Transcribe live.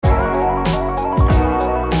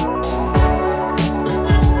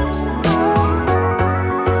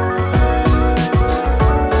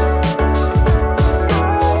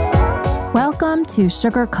to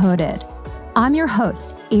Sugar Coated. I'm your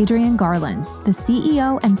host, Adrienne Garland, the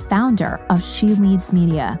CEO and founder of She Leads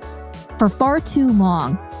Media. For far too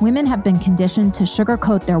long, women have been conditioned to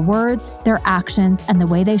sugarcoat their words, their actions, and the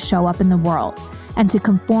way they show up in the world, and to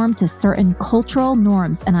conform to certain cultural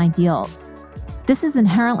norms and ideals. This is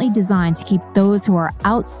inherently designed to keep those who are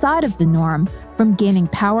outside of the norm from gaining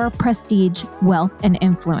power, prestige, wealth, and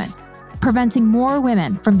influence, preventing more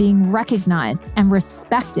women from being recognized and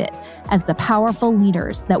respected as the powerful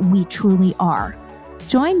leaders that we truly are.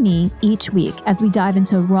 Join me each week as we dive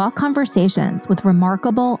into raw conversations with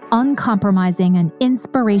remarkable, uncompromising, and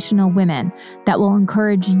inspirational women that will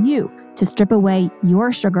encourage you to strip away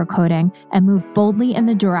your sugarcoating and move boldly in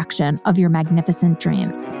the direction of your magnificent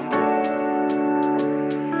dreams.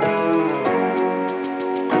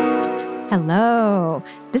 Hello,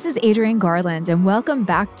 this is Adrienne Garland, and welcome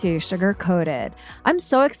back to Sugar Coated. I'm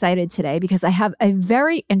so excited today because I have a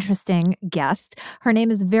very interesting guest. Her name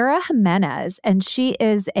is Vera Jimenez, and she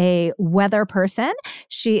is a weather person.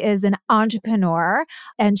 She is an entrepreneur,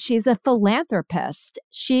 and she's a philanthropist.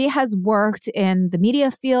 She has worked in the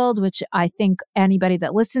media field, which I think anybody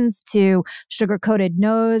that listens to Sugar Coated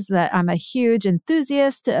knows that I'm a huge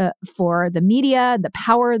enthusiast for the media, the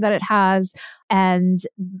power that it has, and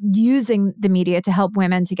using the media to help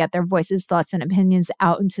women to get their voices, thoughts, and opinions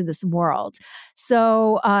out into this world.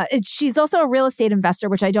 So she's also a real estate investor,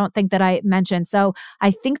 which I don't think that I mentioned. So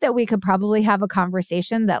I think that we could probably have a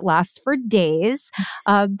conversation that lasts for days,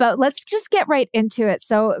 but let's just get right into it.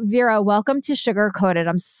 So Vera, welcome to Sugar Coated.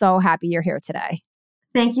 I'm so happy you're here today.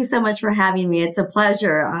 Thank you so much for having me. It's a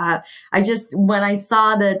pleasure. When I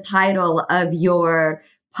saw the title of your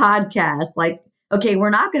podcast, okay, we're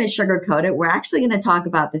not going to sugarcoat it. We're actually going to talk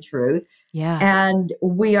about the truth. Yeah. And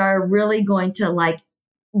we are really going to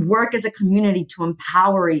work as a community to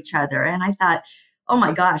empower each other. And I thought, oh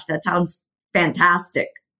my gosh, that sounds fantastic.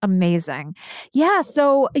 Amazing. Yeah.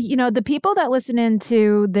 So, the people that listen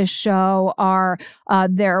into this show are,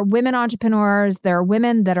 they're women entrepreneurs. They're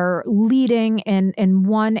women that are leading in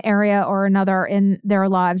one area or another in their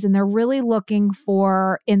lives, and they're really looking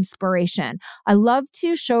for inspiration. I love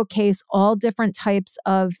to showcase all different types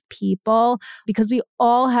of people because we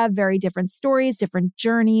all have very different stories, different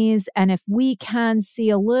journeys. And if we can see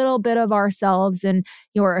a little bit of ourselves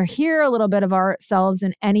or hear a little bit of ourselves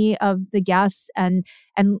in any of the guests and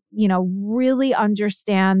really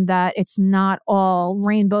understand that it's not all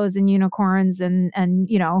rainbows and unicorns and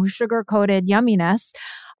sugar-coated yumminess,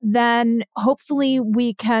 then hopefully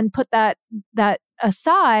we can put that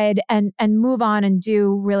aside and move on and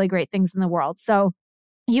do really great things in the world. So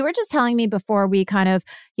you were just telling me before we kind of,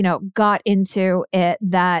 got into it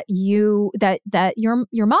that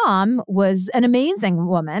your mom was an amazing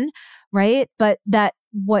woman, right? But that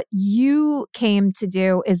what you came to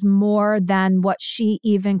do is more than what she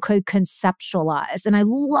even could conceptualize. And I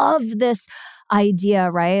love this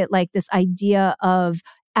idea, right? Like this idea of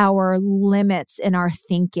our limits in our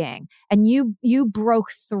thinking. And you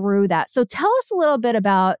broke through that. So tell us a little bit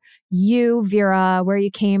about you, Vera, where you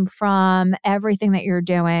came from, everything that you're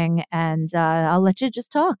doing, and I'll let you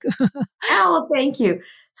just talk. Oh, thank you.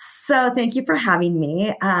 So thank you for having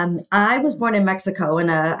me. I was born in Mexico, and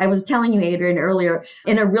I was telling you, Adrienne, earlier,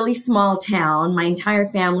 in a really small town. My entire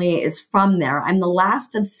family is from there. I'm the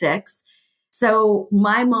last of 6. So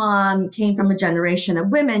my mom came from a generation of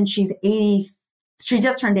women. She's 80. She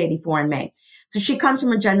just turned 84 in May. So she comes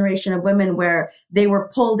from a generation of women where they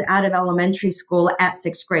were pulled out of elementary school at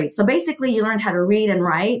 6th grade. So basically you learned how to read and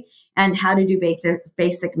write and how to do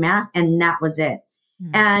basic math. And that was it.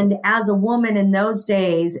 Mm-hmm. And as a woman in those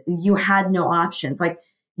days, you had no options. Like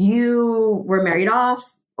you were married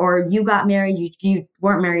off or you got married. You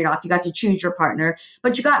weren't married off. You got to choose your partner,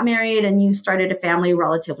 but you got married and you started a family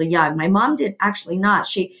relatively young. My mom did actually not.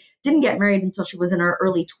 She didn't get married until she was in her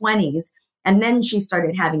early 20s. And then she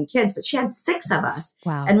started having kids, but she had 6 of us.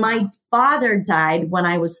 Wow. And my father died when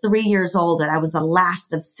I was 3 years old, and I was the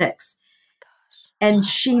last of 6. Gosh. And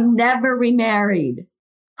she never remarried.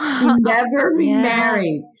 She never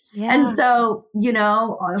remarried. Yeah. And so,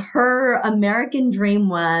 her American dream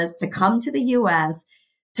was to come to the US,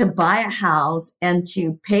 to buy a house and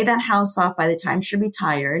to pay that house off by the time she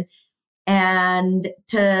retired and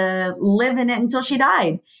to live in it until she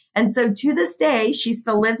died. And so to this day, she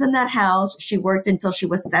still lives in that house. She worked until she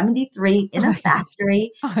was 73 in a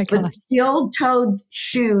factory with steel-toed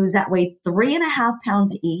shoes that weighed 3.5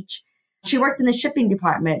 pounds each. She worked in the shipping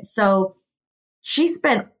department. So she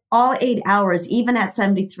spent all 8 hours, even at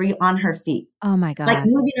 73, on her feet. Oh my God. Like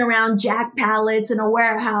moving around jack pallets in a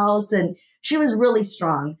warehouse. And she was really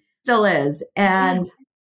strong, still is. And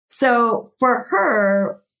so for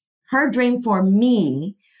her, Her dream for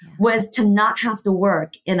me Yeah. was to not have to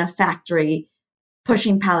work in a factory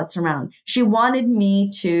pushing pallets around. She wanted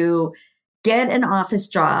me to get an office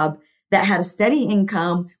job that had a steady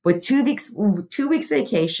income with 2 weeks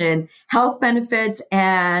vacation, health benefits,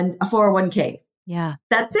 and a 401k. Yeah.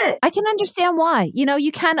 That's it. I can understand why.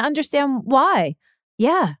 You can understand why.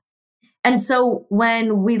 Yeah. And so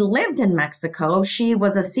when we lived in Mexico, she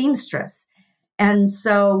was a seamstress. And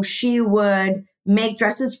so she would make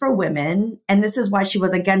dresses for women. And this is why she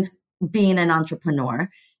was against being an entrepreneur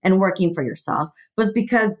and working for yourself, was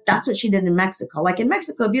because that's what she did in Mexico. Like in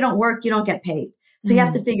Mexico, if you don't work, you don't get paid. So you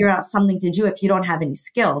have to figure out something to do if you don't have any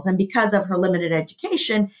skills. And because of her limited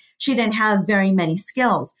education, she didn't have very many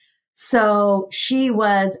skills. So she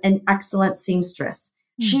was an excellent seamstress.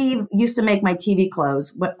 She used to make my TV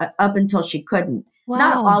clothes up until she couldn't. Wow.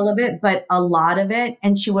 Not all of it, but a lot of it.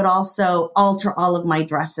 And she would also alter all of my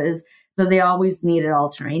dresses because they always needed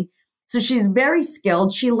altering. So she's very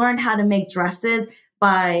skilled. She learned how to make dresses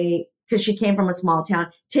because she came from a small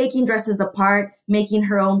town, taking dresses apart, making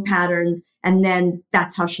her own patterns. And then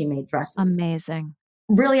that's how she made dresses. Amazing.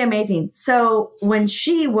 Really amazing. So when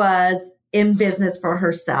she was in business for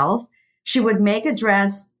herself, she would make a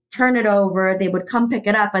dress, turn it over. They would come pick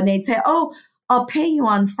it up and they'd say, "Oh, I'll pay you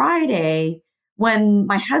on Friday when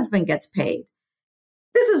my husband gets paid."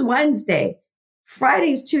 This is Wednesday.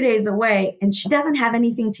 Friday's 2 days away, and she doesn't have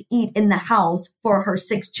anything to eat in the house for her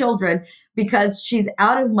 6 children because she's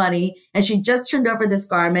out of money and she just turned over this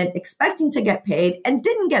garment expecting to get paid and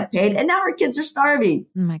didn't get paid. And now her kids are starving.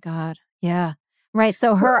 Oh my God. Yeah. Right.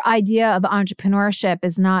 So her idea of entrepreneurship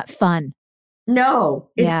is not fun. No,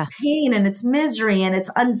 it's Yeah. pain and it's misery and it's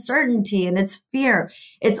uncertainty and it's fear.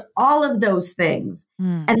 It's all of those things.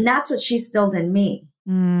 And that's what she instilled in me.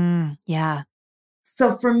 Yeah.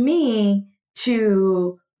 So for me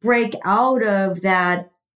to break out of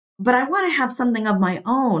that, but I want to have something of my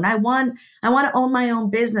own. I want to own my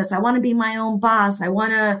own business. I want to be my own boss. I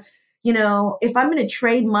want to, if I'm going to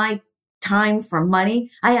trade my time for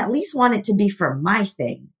money, I at least want it to be for my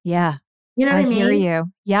thing. Yeah. You know what I mean? I hear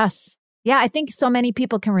you. Yes. Yeah. I think so many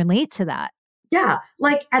people can relate to that. Yeah.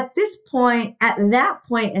 Like at that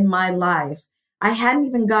point in my life, I hadn't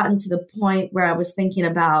even gotten to the point where I was thinking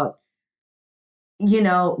about,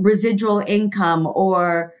 residual income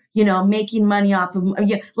or, making money off of,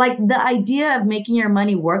 like the idea of making your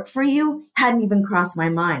money work for you hadn't even crossed my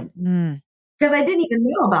mind because I didn't even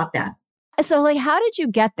know about that. So like, how did you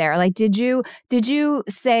get there? Like, did you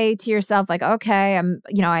say to yourself like, okay,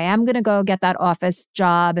 I am going to go get that office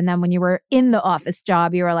job. And then when you were in the office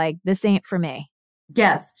job, you were like, this ain't for me.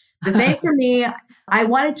 Yes. This ain't for me. I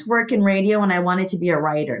wanted to work in radio and I wanted to be a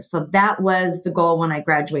writer. So that was the goal when I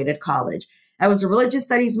graduated college. I was a religious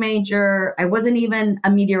studies major. I wasn't even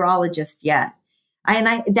a meteorologist yet.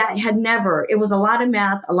 It was a lot of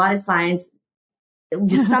math, a lot of science. It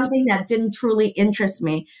was something that didn't truly interest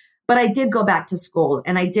me. But I did go back to school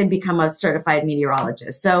and I did become a certified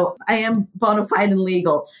meteorologist. So I am bona fide and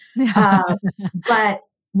legal. But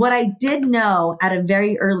what I did know at a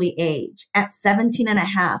very early age, at 17 and a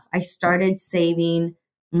half, I started saving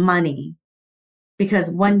money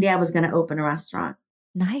because one day I was going to open a restaurant.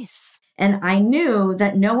 Nice. And I knew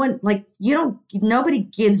that nobody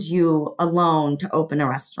gives you a loan to open a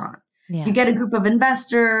restaurant. Yeah. You get a group of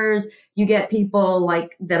investors, you get people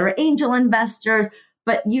that are angel investors,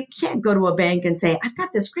 but you can't go to a bank and say, "I've got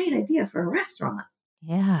this great idea for a restaurant."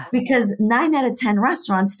 Yeah. Because 9 out of 10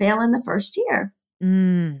 restaurants fail in the first year.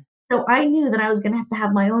 So I knew that I was going to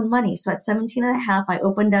have my own money. So at 17 and a half, I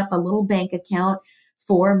opened up a little bank account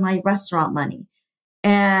for my restaurant money.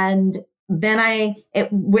 And then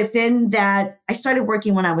within that, I started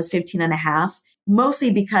working when I was 15 and a half, mostly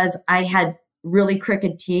because I had really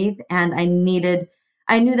crooked teeth and I knew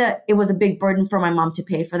that it was a big burden for my mom to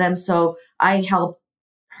pay for them. So I helped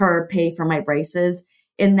her pay for my braces.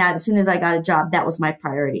 In that, as soon as I got a job, that was my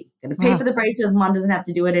priority. Going to pay for the braces. Mom doesn't have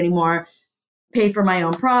to do it anymore. Pay for my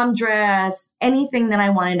own prom dress, anything that I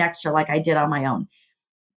wanted extra, like I did on my own.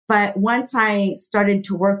 But once I started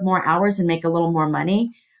to work more hours and make a little more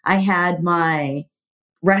money, I had my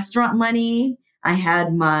restaurant money. I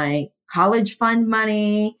had my college fund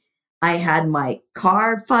money. I had my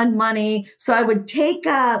car fund money. So I would take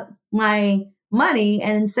up my money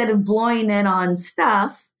and instead of blowing it on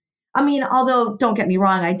stuff, although don't get me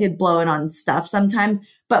wrong, I did blow it on stuff sometimes,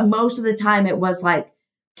 but most of the time it was like,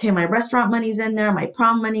 okay, my restaurant money's in there, my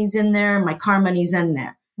prom money's in there, my car money's in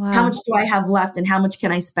there. Wow. How much do I have left and how much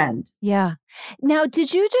can I spend? Yeah. Now,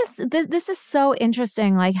 did you this is so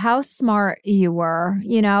interesting, like how smart you were,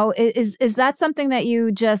 is that something that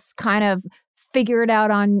you just kind of figured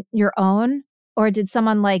out on your own? Or did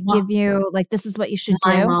someone like Well, give you like, this is what you should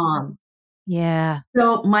my do? mom. Yeah.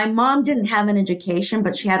 So my mom didn't have an education,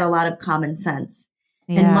 but she had a lot of common sense.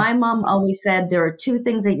 And Yeah. my mom always said there are two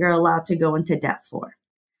things that you're allowed to go into debt for.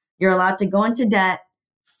 You're allowed to go into debt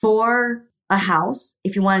for a house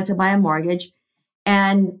if you wanted to buy a mortgage,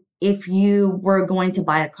 and if you were going to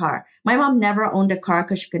buy a car. My mom never owned a car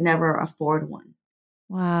because she could never afford one.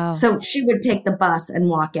 Wow. So she would take the bus and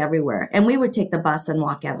walk everywhere, and we would take the bus and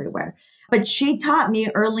walk everywhere. But she taught me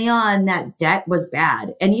early on that debt was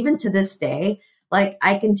bad. And even to this day, like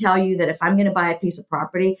I can tell you that if I'm going to buy a piece of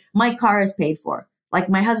property, my car is paid for. Like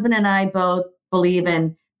my husband and I both believe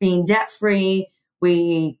in being debt free.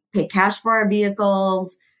 We pay cash for our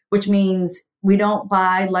vehicles, which means we don't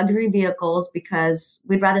buy luxury vehicles because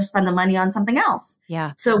we'd rather spend the money on something else.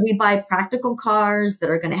 Yeah. So we buy practical cars that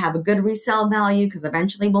are going to have a good resale value because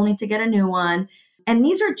eventually we'll need to get a new one. And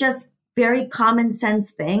these are just very common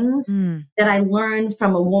sense things that I learned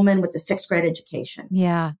from a woman with a sixth grade education.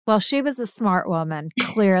 Yeah. Well, she was a smart woman,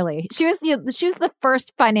 clearly. She was the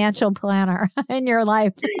first financial planner in your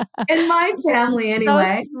life. In my family,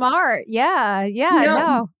 anyway. So smart. Yeah. Yeah. You know,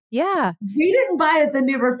 No. Yeah. we didn't buy the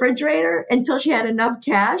new refrigerator until she had enough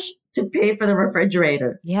cash to pay for the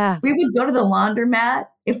refrigerator. Yeah. We would go to the laundromat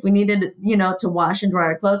if we needed, to wash and dry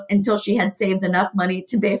our clothes until she had saved enough money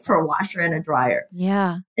to pay for a washer and a dryer.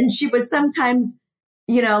 Yeah. And she would sometimes,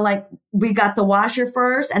 like we got the washer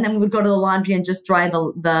first and then we would go to the laundry and just dry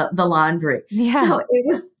the laundry. Yeah. So it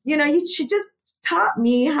was, she just taught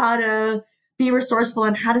me how to be resourceful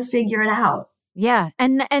and how to figure it out. Yeah.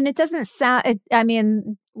 And it doesn't sound,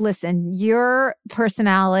 listen, your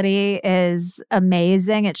personality is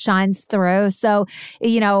amazing. It shines through. So,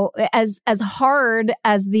 as hard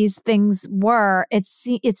as these things were, it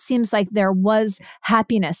seems like there was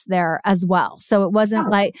happiness there as well. So it wasn't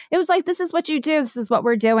like, it was like, this is what you do. This is what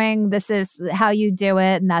we're doing. This is how you do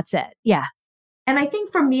it. And that's it. Yeah. And I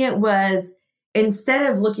think for me, it was, instead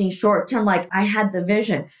of looking short term, like I had the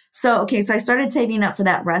vision. So I started saving up for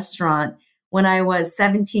that restaurant when I was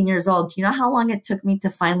 17 years old. Do you know how long it took me to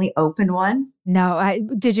finally open one? No.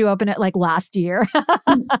 Did you open it like last year?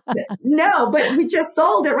 No, but we just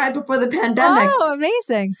sold it right before the pandemic. Oh,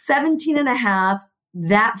 amazing. 17 and a half.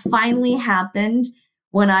 That finally happened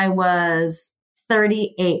when I was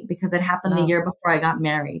 38 because it happened the year before I got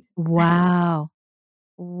married. Wow.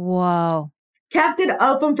 Whoa. Kept it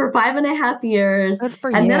open for 5.5 years. Good for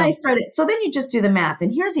and you. then I started. So then you just do the math.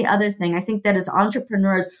 And here's the other thing. I think that as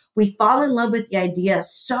entrepreneurs, we fall in love with the idea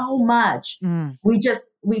so much.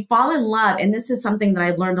 We fall in love. And this is something that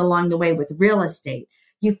I've learned along the way with real estate.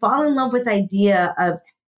 You fall in love with the idea of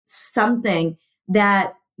something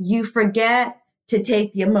that you forget to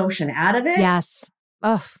take the emotion out of it. Yes.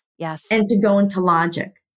 Oh, yes. And to go into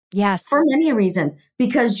logic. Yes. For many reasons,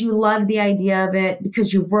 because you love the idea of it,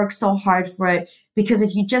 because you've worked so hard for it, because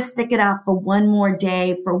if you just stick it out for one more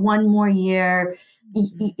day, for one more year,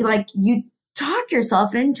 you talk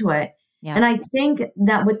yourself into it. Yeah. And I think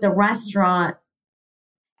that with the restaurant,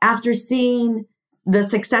 after seeing the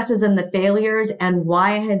successes and the failures and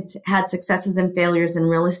why I had had successes and failures in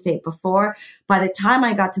real estate before, by the time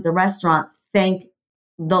I got to the restaurant, thank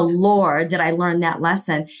the Lord that I learned that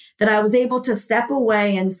lesson, that I was able to step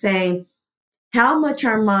away and say, how much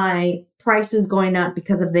are my prices going up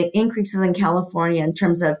because of the increases in California in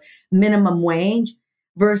terms of minimum wage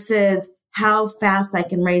versus how fast I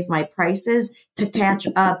can raise my prices to catch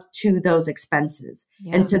up to those expenses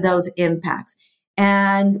and to those impacts.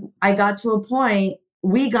 And we got to a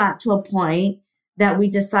point that we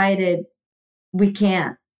decided we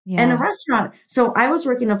can't. Yeah. And a restaurant. So I was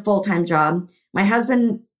working a full-time job. My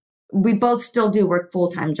husband, we both still do work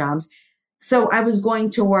full-time jobs. So I was going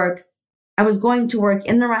to work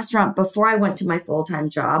in the restaurant before I went to my full-time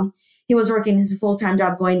job. He was working his full-time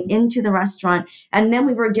job going into the restaurant. And then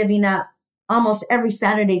we were giving up almost every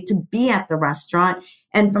Saturday to be at the restaurant.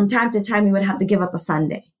 And from time to time, we would have to give up a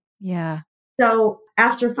Sunday. Yeah. So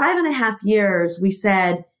after 5.5 years, we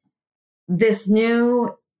said, this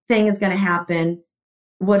new thing is going to happen.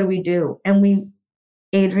 What do we do? And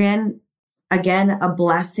Adrienne, again, a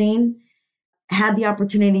blessing, had the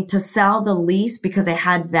opportunity to sell the lease because it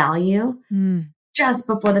had value just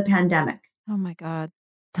before the pandemic. Oh my God.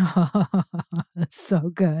 That's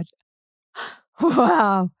so good.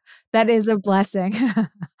 Wow. That is a blessing.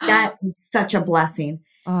 That is such a blessing.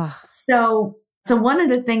 Oh. So one of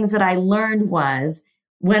the things that I learned was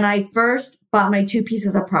when I first bought my 2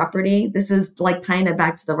 pieces of property, this is like tying it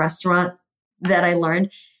back to the restaurant that I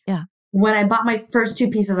learned. Yeah. When I bought my first 2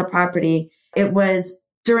 pieces of property, it was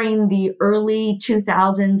during the early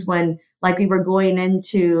 2000s when we were going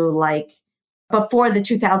into before the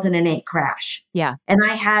 2008 crash. Yeah. And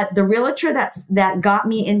I had the realtor that got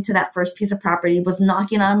me into that first piece of property was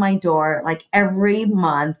knocking on my door like every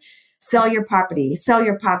month. Sell your property, sell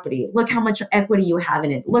your property. Look how much equity you have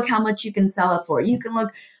in it. Look how much you can sell it for. You can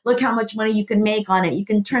look how much money you can make on it. You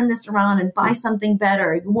can turn this around and buy something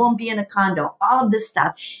better. You won't be in a condo, all of this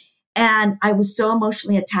stuff. And I was so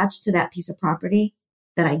emotionally attached to that piece of property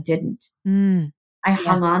that I didn't. I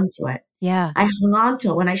hung on to it. Yeah. I hung on to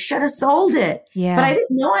it when I should have sold it. Yeah. But I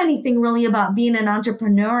didn't know anything really about being an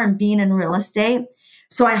entrepreneur and being in real estate.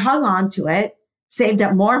 So I hung on to it, saved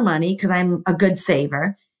up more money because I'm a good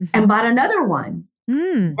saver, and bought another one.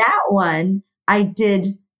 That one I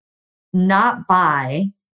did not buy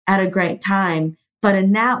at a great time. But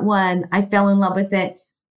in that one, I fell in love with it,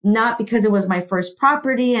 not because it was my first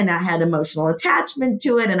property and I had emotional attachment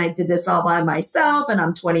to it. And I did this all by myself and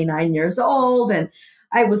I'm 29 years old and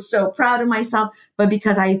I was so proud of myself, but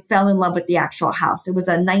because I fell in love with the actual house. It was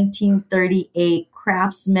a 1938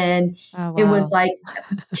 Craftsman. Oh, wow. It was like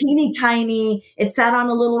teeny tiny. It sat on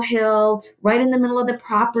a little hill right in the middle of the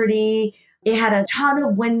property. It had a ton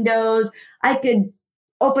of windows. I could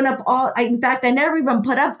open up in fact, I never even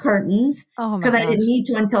put up curtains because I didn't need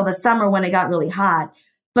to until the summer when it got really hot.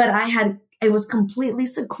 But it was completely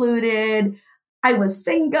secluded. I was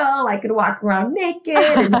single. I could walk around naked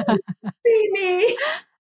and see me.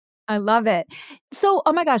 I love it. So,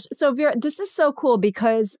 oh my gosh. So Vera, this is so cool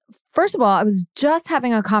because first of all, I was just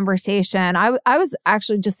having a conversation. I was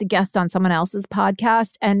actually just a guest on someone else's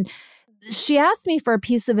podcast and she asked me for a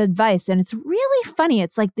piece of advice and it's really funny.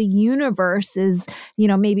 It's like the universe is,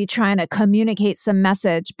 maybe trying to communicate some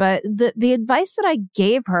message, but the advice that I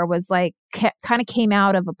gave her was like, kind of came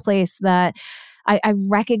out of a place that I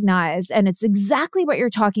recognize. And it's exactly what you're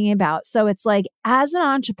talking about. So it's like, as an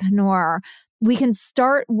entrepreneur, we can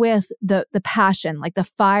start with the passion, like the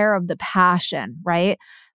fire of the passion, right?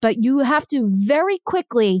 But you have to very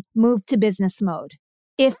quickly move to business mode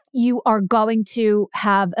if you are going to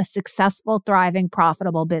have a successful, thriving,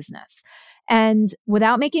 profitable business. And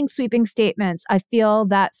without making sweeping statements, I feel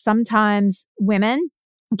that sometimes women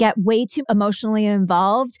get way too emotionally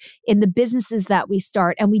involved in the businesses that we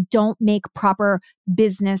start and we don't make proper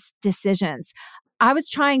business decisions. I was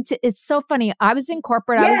it's so funny. I was in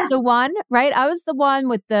corporate. Yes. I was the one, right? I was the one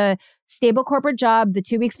with the stable corporate job, the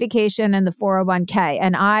 2 weeks vacation and the 401k.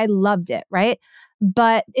 And I loved it, right?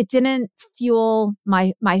 But it didn't fuel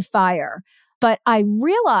my fire. But I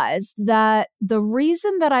realized that the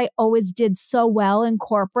reason that I always did so well in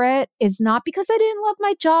corporate is not because I didn't love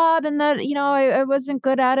my job and that, I wasn't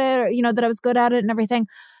good at it or, that I was good at it and everything,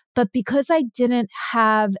 but because I didn't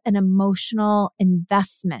have an emotional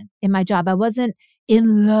investment in my job. I wasn't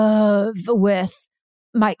in love with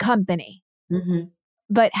my company. Mm-hmm.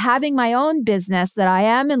 But having my own business that I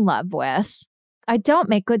am in love with, I don't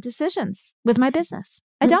make good decisions with my business.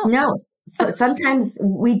 I don't. No, so sometimes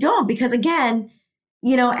we don't because again,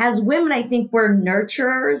 as women, I think we're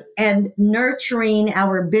nurturers and nurturing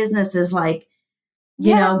our business is like,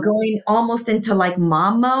 going almost into like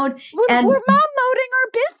mom mode. We're mom moding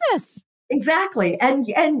our business. Exactly. And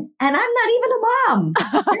I'm not even a mom.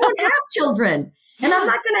 I don't have children and I'm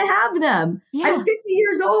not going to have them. Yeah. I'm 50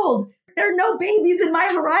 years old. There are no babies in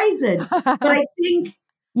my horizon. But I think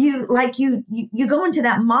you go into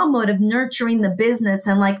that mom mode of nurturing the business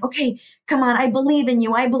and like, okay, come on, I believe in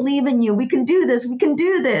you. I believe in you. We can do this. We can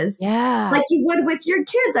do this. Yeah. Like you would with your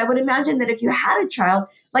kids. I would imagine that if you had a child,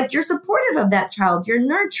 like you're supportive of that child, you're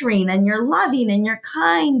nurturing and you're loving and you're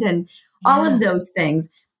kind and all of those things.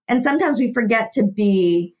 And sometimes we forget to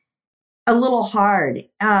be a little hard,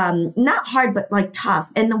 not hard, but like tough.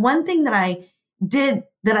 And the one thing that I did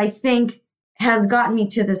that I think has gotten me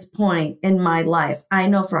to this point in my life, I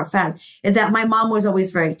know for a fact, is that my mom was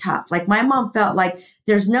always very tough. Like my mom felt like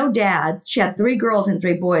there's no dad. She had 3 girls and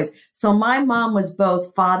 3 boys. So my mom was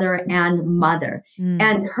both father and mother.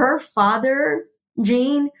 And her father,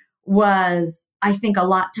 Jean, was, I think, a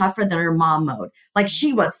lot tougher than her mom mode. Like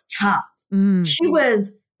she was tough. She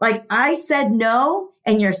was like, I said no,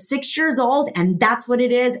 and you're 6 years old, and that's what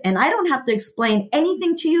it is. And I don't have to explain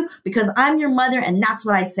anything to you because I'm your mother, and that's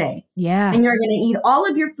what I say. Yeah. And you're going to eat all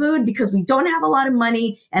of your food because we don't have a lot of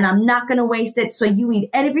money, and I'm not going to waste it. So you eat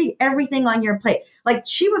everything on your plate. Like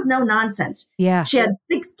she was no nonsense. Yeah. She had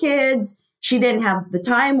 6 kids. She didn't have the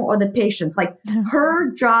time or the patience. Like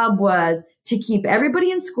her job was to keep everybody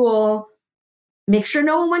in school, make sure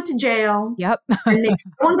no one went to jail. Yep. And make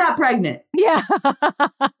sure no one got pregnant. Yeah.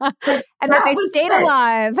 And that they stayed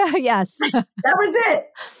alive. Yes. That was it.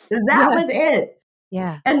 That was it.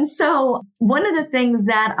 Yeah. And so one of the things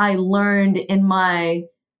that I learned in my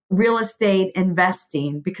real estate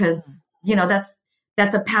investing, because that's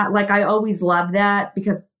a path. Like I always loved that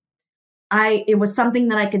because it was something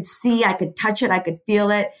that I could see, I could touch it, I could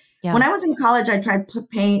feel it. Yeah. When I was in college, I tried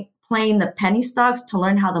playing the penny stocks to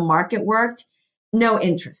learn how the market worked. No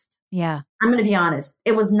interest. Yeah. I'm going to be honest.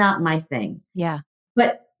 It was not my thing. Yeah.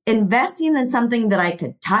 But investing in something that I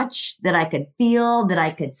could touch, that I could feel, that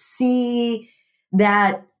I could see,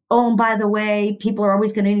 that, oh, and by the way, people are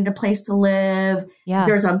always going to need a place to live. Yeah.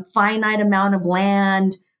 There's a finite amount of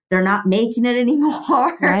land. They're not making it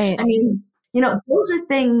anymore. Right. I mean, those are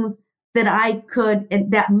things that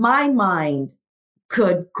that my mind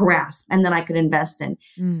could grasp and that I could invest in.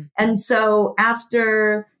 And so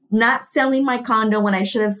after not selling my condo when I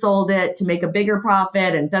should have sold it to make a bigger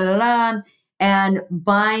profit and and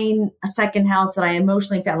buying a second house that I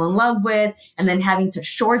emotionally fell in love with and then having to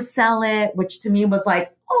short sell it, which to me was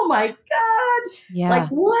like, oh my God, like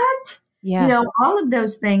what? Yeah. All of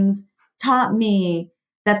those things taught me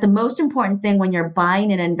that the most important thing when you're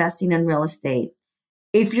buying and investing in real estate,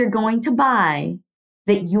 if you're going to buy,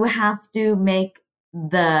 that you have to make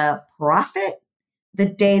the profit the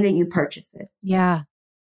day that you purchase it. Yeah.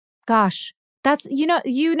 Gosh, that's,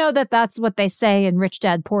 that's what they say in Rich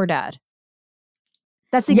Dad, Poor Dad.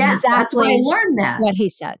 That's exactly that's where I learned that. What he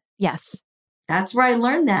said. Yes. That's where I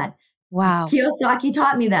learned that. Wow. Kiyosaki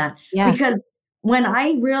taught me that. Yeah. Because when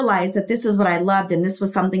I realized that this is what I loved and this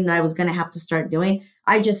was something that I was going to have to start doing,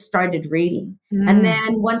 I just started reading. And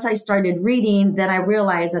then once I started reading, then I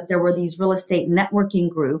realized that there were these real estate networking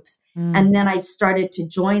groups. And then I started to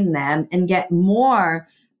join them and get more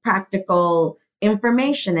practical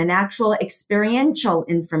information and actual experiential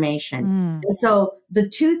information. And so the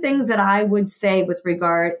two things that I would say with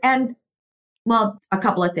regard, and well, a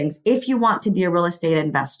couple of things. If you want to be a real estate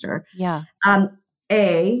investor,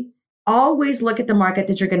 always look at the market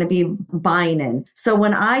that you're going to be buying in. So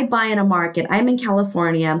when I buy in a market, I'm in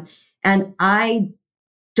California and I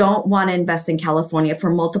don't want to invest in California for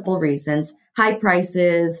multiple reasons. High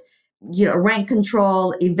prices, rent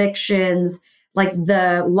control, evictions. Like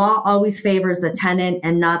the law always favors the tenant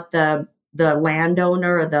and not the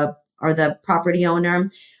landowner or the property owner.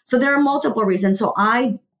 So there are multiple reasons. So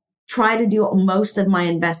I try to do most of my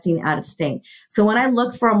investing out of state. So when I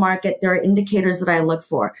look for a market, there are indicators that I look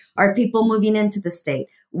for. Are people moving into the state?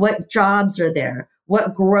 What jobs are there?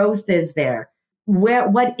 What growth is there?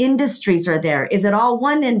 What industries are there? Is it all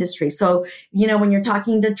one industry? So, when you're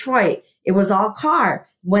talking Detroit, it was all car.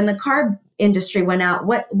 When the car industry went out,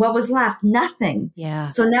 what was left? Nothing. Yeah.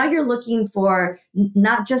 So now you're looking for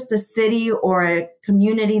not just a city or a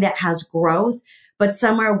community that has growth, but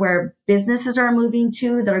somewhere where businesses are moving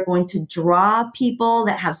to that are going to draw people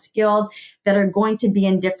that have skills that are going to be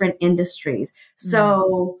in different industries.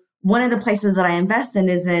 So one of the places that I invest in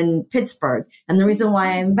is in Pittsburgh. And the reason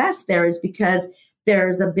why I invest there is because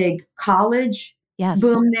there's a big college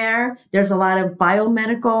boom there. There's a lot of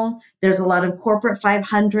biomedical. There's a lot of corporate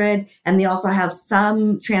 500. And they also have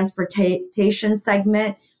some transportation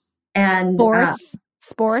segment and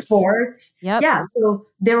sports. Yep. Yeah. So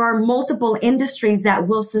there are multiple industries that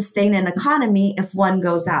will sustain an economy if one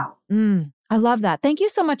goes out. I love that. Thank you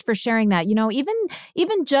so much for sharing that.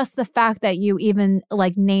 Even just the fact that you even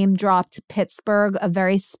name dropped Pittsburgh, a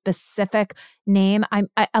very specific name.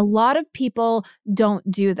 A lot of people don't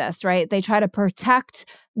do this, right? They try to protect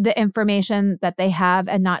the information that they have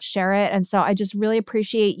and not share it. And so I just really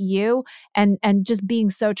appreciate you and just being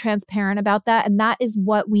so transparent about that. And that is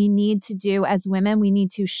what we need to do as women. We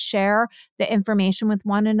need to share the information with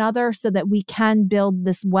one another so that we can build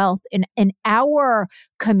this wealth in our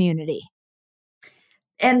community.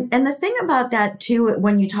 And the thing about that too,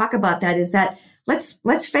 when you talk about that, is that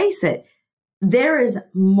let's face it, there is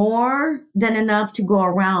more than enough to go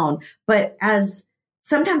around. But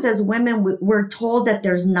sometimes as women, we're told that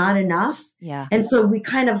there's not enough. Yeah. And so we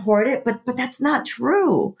kind of hoard it, but that's not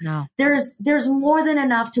true. No. There's more than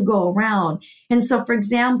enough to go around. And so, for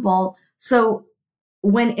example,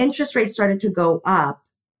 when interest rates started to go up,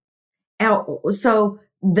 so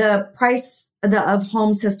the price of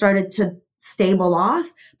homes has started to stable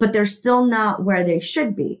off, but they're still not where they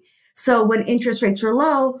should be. So when interest rates are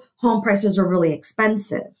low, home prices are really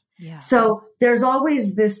expensive. Yeah. So there's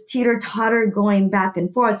always this teeter-totter going back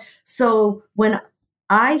and forth. So when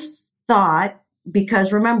I thought,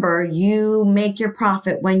 because remember, you make your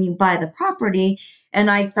profit when you buy the property, and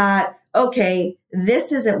I thought, okay,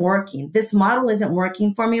 this isn't working. This model isn't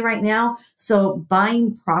working for me right now. So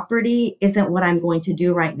buying property isn't what I'm going to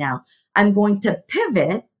do right now. I'm going to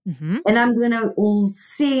pivot. And I'm going to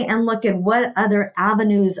see and look at what other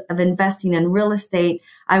avenues of investing in real estate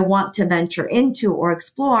I want to venture into or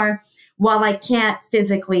explore, while I can't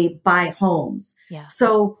physically buy homes. Yeah.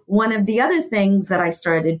 So one of the other things that I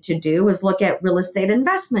started to do was look at real estate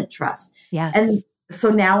investment trusts. Yes. And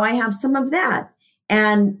so now I have some of that.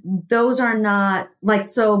 And those are not like,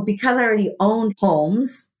 so because I already owned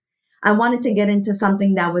homes, I wanted to get into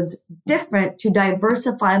something that was different to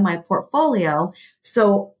diversify my portfolio.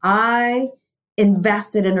 So I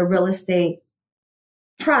invested in a real estate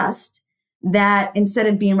trust that instead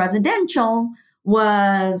of being residential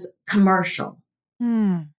was commercial.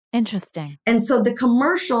 Interesting. And so the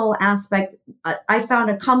commercial aspect, I found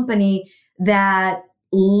a company that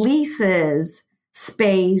leases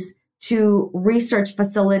space to research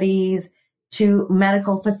facilities, to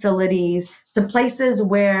medical facilities, to places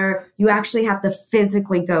where you actually have to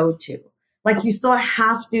physically go to. Like you still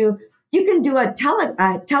have to, you can do a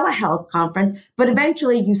telehealth conference, but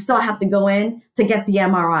eventually you still have to go in to get the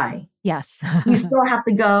MRI. Yes. You still have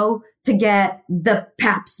to go to get the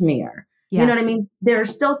pap smear. Yes. You know what I mean? There are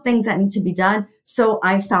still things that need to be done. So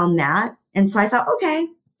I found that. And so I thought, okay,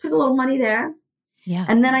 put a little money there. Yeah.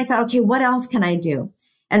 And then I thought, okay, what else can I do?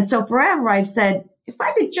 And so forever I've said, if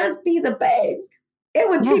I could just be the bank, it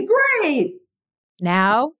would be great.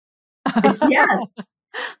 Now? Yes.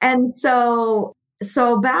 And so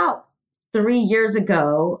about 3 years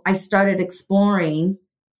ago, I started exploring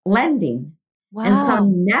lending. Wow. And so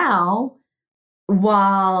now,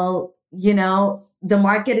 while, the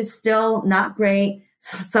market is still not great,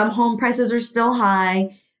 some home prices are still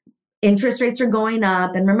high, interest rates are going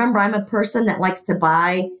up. And remember, I'm a person that likes to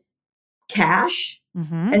buy cash.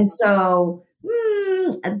 Mm-hmm. And so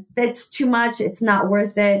that's too much. It's not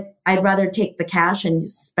worth it. I'd rather take the cash and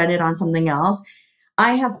spend it on something else.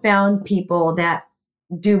 I have found people that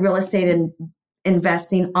do real estate and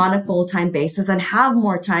investing on a full-time basis and have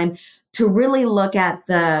more time to really look at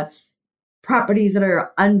the properties that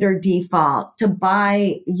are under default, to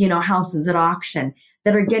buy, houses at auction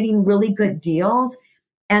that are getting really good deals.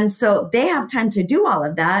 And so they have time to do all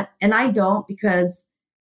of that. And I don't, because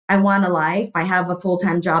I want a life. I have a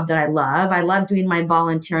full-time job that I love. I love doing my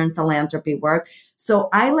volunteer and philanthropy work. So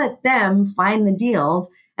I let them find the deals,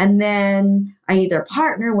 and then I either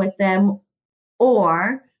partner with them,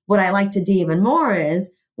 or what I like to do even more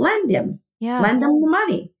is lend them the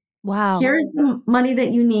money. Wow. Here's the money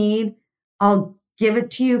that you need. I'll give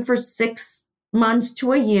it to you for 6 months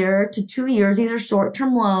to a year to 2 years. These are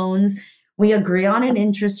short-term loans. We agree on an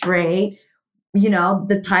interest rate.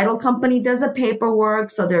 The title company does the paperwork.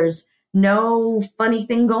 So there's no funny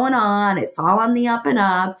thing going on. It's all on the up and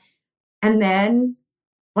up. And then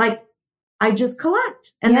I just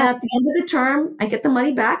collect. And then at the end of the term, I get the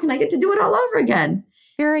money back and I get to do it all over again.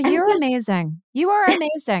 Vera, you're amazing. You are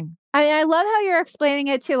amazing. I love how you're explaining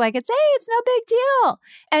it too. Like, it's no big deal.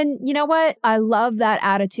 And you know what? I love that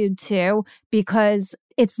attitude too, because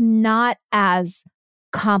it's not as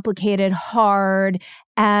complicated, hard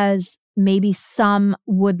as maybe some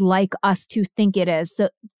would like us to think it is, so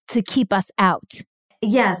to keep us out.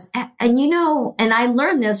 Yes. And and I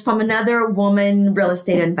learned this from another woman real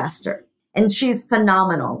estate investor, and she's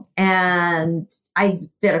phenomenal. And I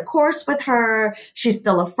did a course with her. She's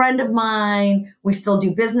still a friend of mine. We still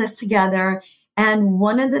do business together. And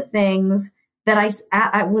one of the things that I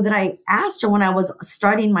asked her when I was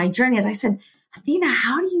starting my journey is, I said, Athena,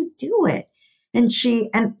 how do you do it? And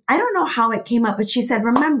I don't know how it came up, but she said,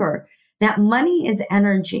 remember that money is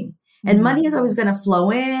energy, and money is always going to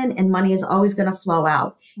flow in and money is always going to flow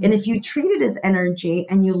out. And if you treat it as energy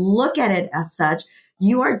and you look at it as such,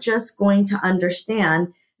 you are just going to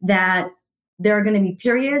understand that there are going to be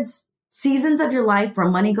periods, seasons of your life where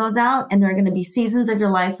money goes out, and there are going to be seasons of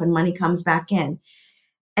your life when money comes back in.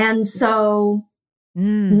 And so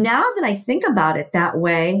now that I think about it that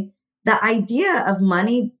way, the idea of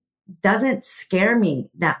money doesn't scare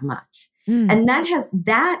me that much. And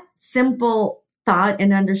that simple thought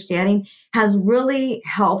and understanding has really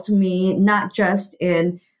helped me, not just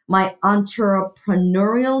in my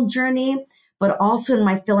entrepreneurial journey, but also in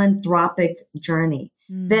my philanthropic journey,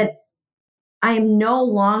 that I am no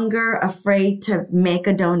longer afraid to make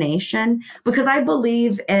a donation, because I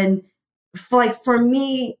believe in, for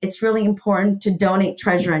me, it's really important to donate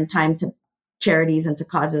treasure and time to charities and to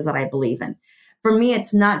causes that I believe in. For me,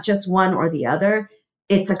 it's not just one or the other.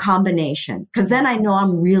 It's a combination, because then I know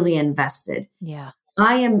I'm really invested. Yeah.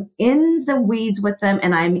 I am in the weeds with them,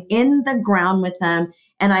 and I'm in the ground with them,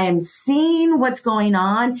 and I am seeing what's going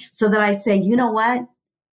on, so that I say, you know what?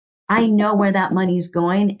 I know where that money's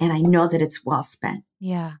going, and I know that it's well spent.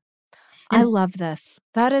 Yeah. I love this.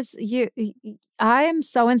 That is you. I am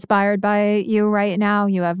so inspired by you right now.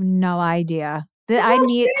 You have no idea. I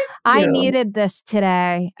you. needed this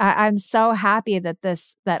today. I'm so happy that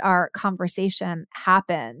our conversation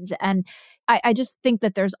happened. And I just think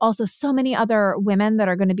that there's also so many other women that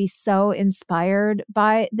are going to be so inspired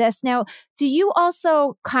by this. Now, do you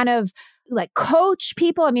also kind of like coach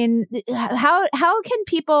people? I mean, how can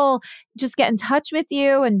people just get in touch with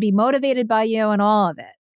you and be motivated by you and all of it?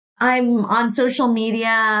 I'm on social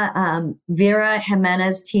media, Vera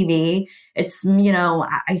Jimenez TV. It's,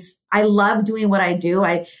 I love doing what I do.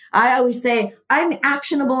 I always say I'm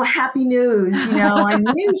actionable, happy news. I'm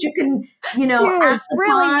news you can, act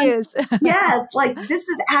upon. Use. Yes, like this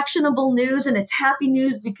is actionable news and it's happy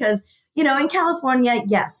news because, in California,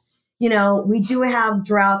 yes, we do have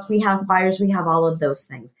droughts, we have fires, we have all of those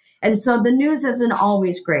things. And so the news isn't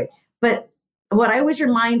always great, but what I always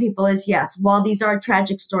remind people is, yes, while these are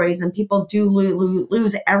tragic stories and people do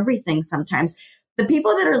lose everything sometimes, the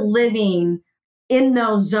people that are living in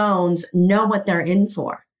those zones know what they're in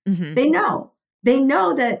for. Mm-hmm. They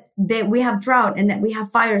know that we have drought and that we have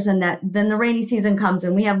fires and that then the rainy season comes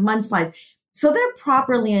and we have mudslides. So they're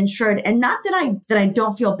properly insured. And not that I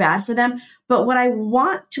don't feel bad for them, but what I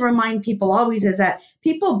want to remind people always is that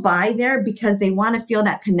people buy there because they want to feel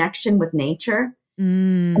that connection with nature.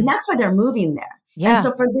 And that's why they're moving there. Yeah. And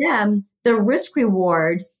so for them, the risk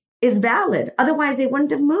reward is valid. Otherwise, they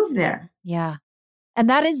wouldn't have moved there. Yeah. And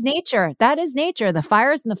that is nature. That is nature. The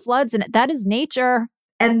fires and the floods, and that is nature.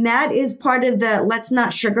 And that is part of the let's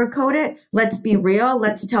not sugarcoat it. Let's be real.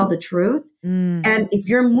 Let's tell the truth. And if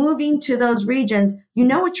you're moving to those regions, you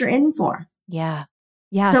know what you're in for. Yeah.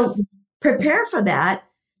 Yes. So prepare for that.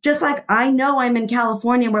 Just like I know I'm in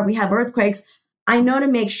California where we have earthquakes. I know to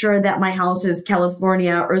make sure that my house is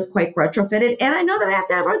California earthquake retrofitted. And I know that I have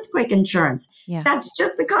to have earthquake insurance. Yeah. That's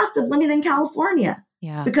just the cost of living in California.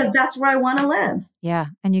 Yeah. Because that's where I want to live. Yeah.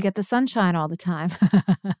 And you get the sunshine all the time.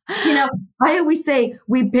 I always say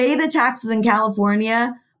we pay the taxes in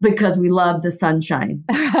California because we love the sunshine.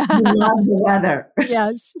 We love the weather.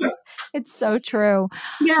 Yes. It's so true.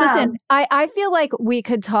 Yeah. Listen, I feel like we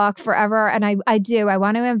could talk forever. And I do. I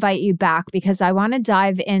want to invite you back because I want to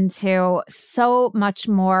dive into so much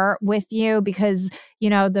more with you because,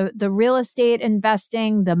 the real estate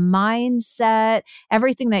investing, the mindset,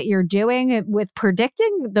 everything that you're doing with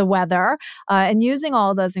predicting the weather and using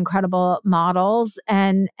all those incredible models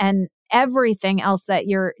and everything else that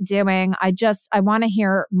you're doing. I want to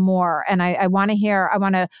hear more. And I want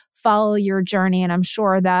to follow your journey. And I'm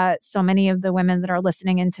sure that so many of the women that are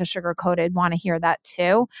listening into Sugar Coated want to hear that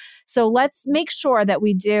too. So let's make sure that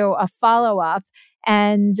we do a follow-up.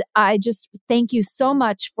 And I just thank you so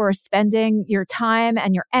much for spending your time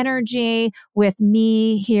and your energy with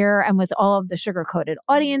me here and with all of the Sugar Coated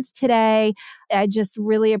audience today. I just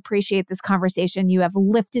really appreciate this conversation. You have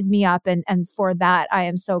lifted me up, and for that, I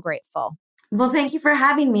am so grateful. Well, thank you for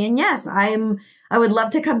having me. And yes, I would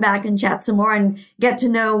love to come back and chat some more and get to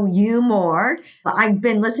know you more. I've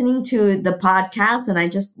been listening to the podcast and I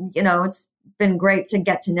just, it's been great to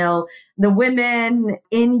get to know the women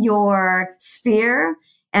in your sphere.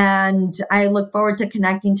 And I look forward to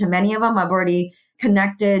connecting to many of them. I've already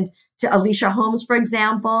connected to Alicia Holmes, for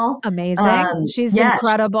example. Amazing. She's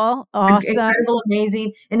incredible. Awesome. Incredible,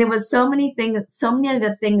 amazing. And it was so many of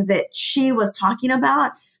the things that she was talking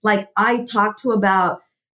about. Like I talked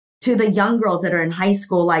to the young girls that are in high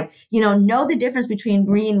school, know the difference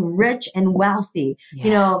between being rich and wealthy,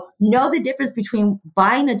 know the difference between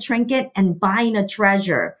buying a trinket and buying a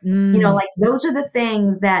treasure. Those are the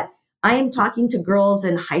things that I am talking to girls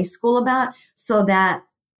in high school about so that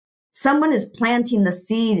someone is planting the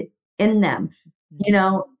seed in them,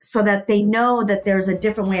 so that they know that there's a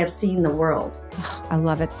different way of seeing the world. I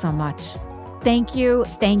love it so much. Thank you.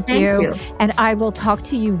 Thank you. And I will talk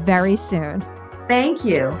to you very soon. Thank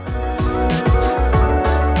you.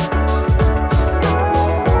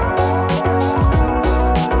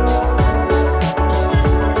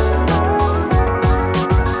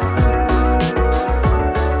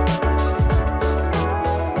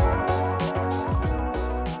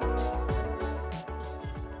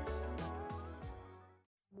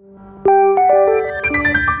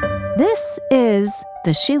 This is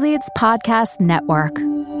the She Leads Podcast Network.